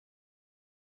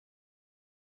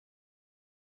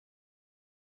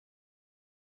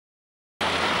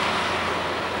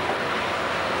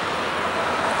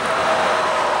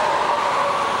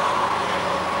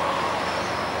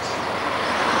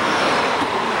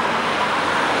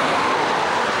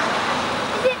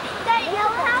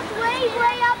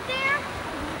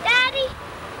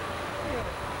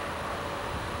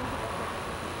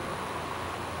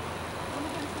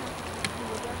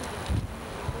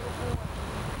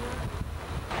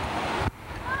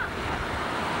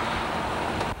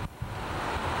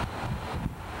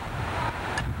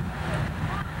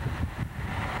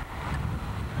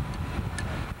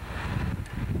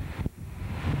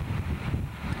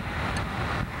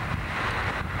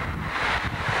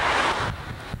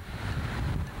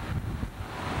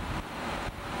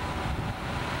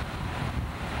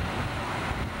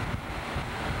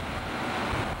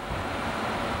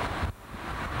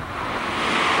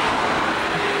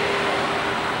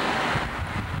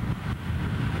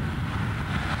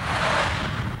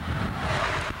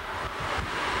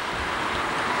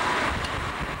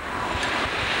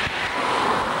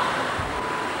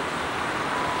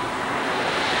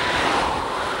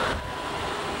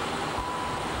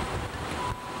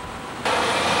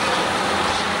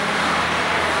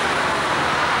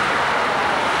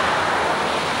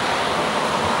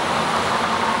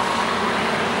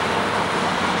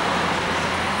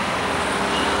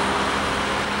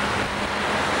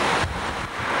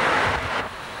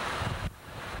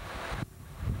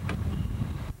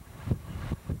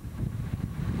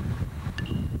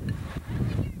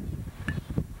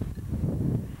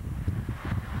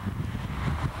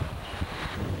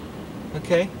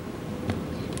Okay.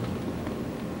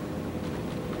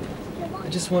 I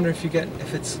just wonder if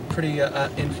it's pretty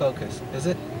in focus. Is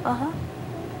it? Uh-huh.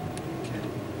 Okay.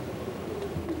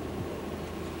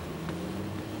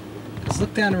 Let's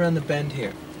look down around the bend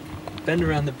here. Bend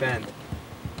around the bend.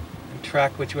 And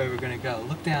track which way we're going to go.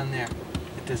 Look down there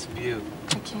at this view.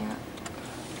 I can't.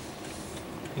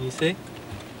 Can you see?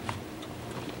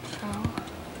 No.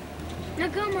 Now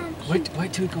go, Mom. Wait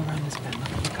till we go around this bend.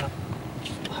 Look how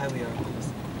high we are up this.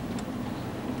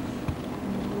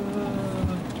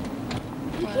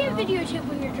 You can't videotape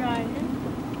when you're driving.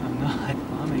 I'm not.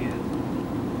 Mommy is.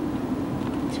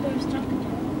 That's what I was talking to.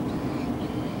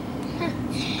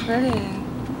 It's pretty.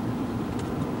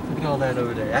 Look at all that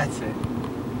over there. That's it.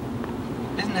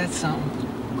 Isn't that something?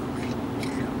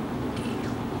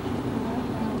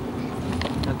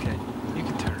 Okay, you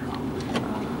can turn her off.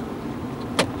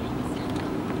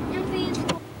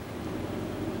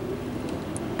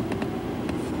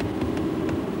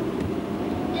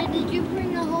 Did you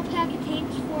bring the whole pack of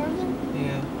tapes, 4 of them?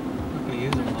 Yeah, I'm not going to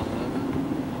use them all,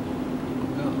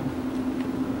 though. Go.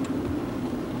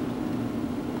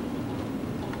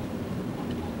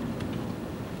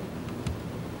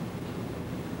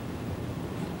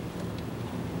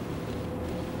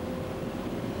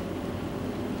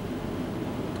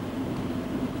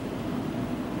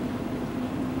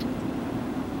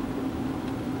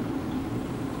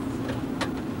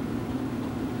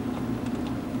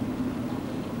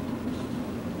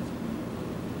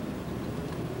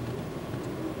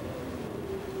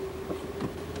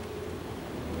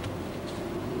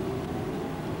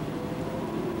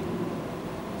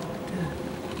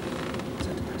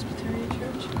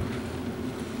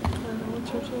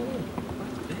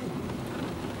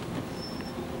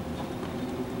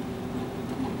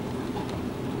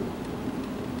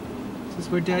 This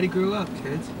is where Daddy grew up,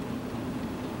 kids.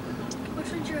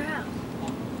 Which one's your house?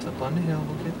 It's up on the hill.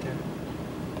 We'll get there.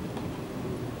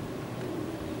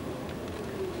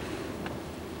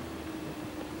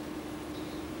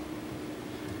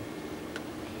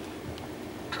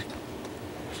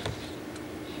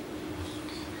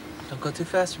 Don't go too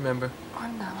fast, remember.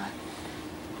 I'm not.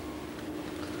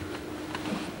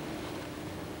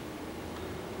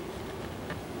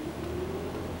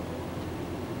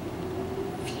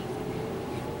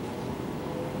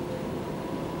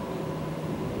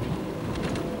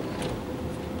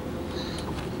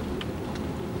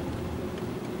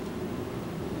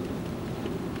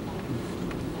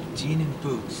 Jean and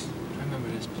Boots. I remember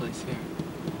this place here.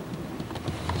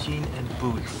 Jean and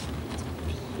Boots.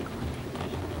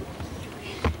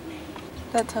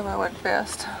 That time I went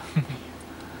fast.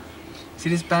 See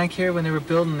this bank here? When they were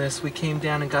building this, we came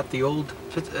down and got the old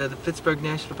the Pittsburgh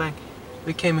National Bank.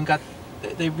 We came and got,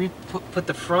 they put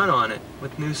the front on it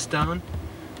with new stone.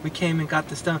 We came and got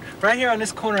the stone. Right here on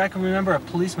this corner, I can remember a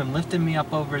policeman lifting me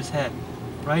up over his head.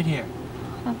 Right here.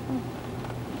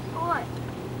 What?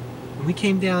 And we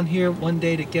came down here one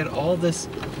day to get all this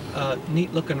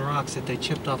neat looking rocks that they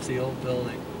chipped off the old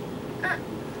building. I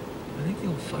think the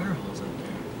old fire hall's up there.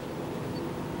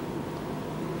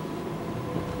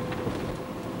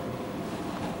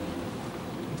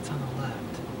 It's on the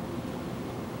left.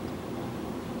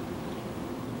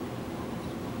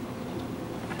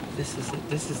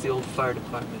 This is the old fire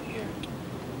department here.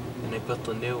 And they built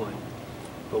a new one.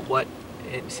 But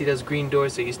see those green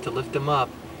doors, they used to lift them up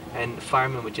and the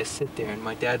firemen would just sit there and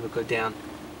my dad would go down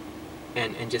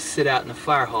and just sit out in the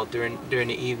fire hall during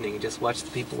the evening and just watch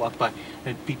the people walk by.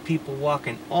 There'd be people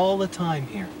walking all the time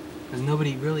here because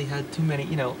nobody really had too many,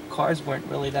 cars weren't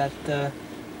really that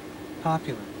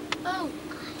popular. Oh,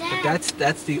 But Dad.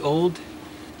 that's the old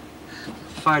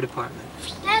fire department.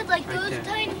 Dad, like right those there.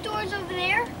 tiny doors over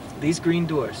there? These green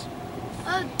doors.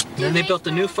 And Then they built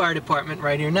a new fire department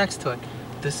right here next to it.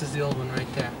 This is the old one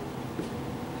right there.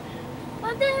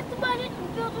 Why'd they have to buy it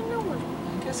and build a new one?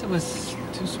 I guess it was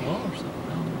too small or something.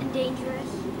 I don't know. And dangerous.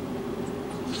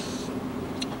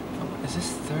 Oh, is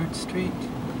this 3rd Street?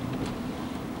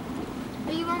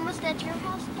 Are you almost at your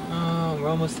house, Dad? Oh, we're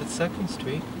almost at 2nd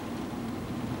Street.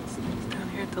 It's down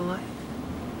here at the light.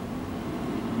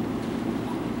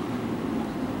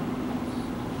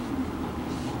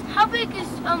 How big is,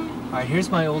 All right, here's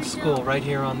my old school right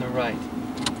here on the right.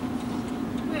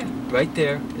 where? Right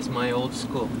there is my old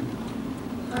school.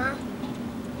 Huh?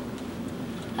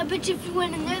 I bet you if you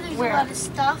went in there, there's Where? a lot of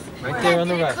stuff. Right there on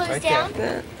the Did it right, close right down?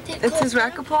 there. Did it It's close his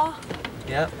down? racquetball?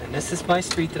 Yep, and this is my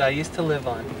street that I used to live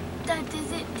on. Dad,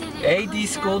 did it AD close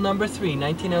School down? number 3,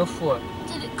 1904.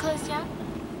 Did it close down?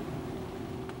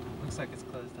 Looks like it's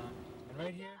closed on. And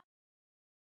right here.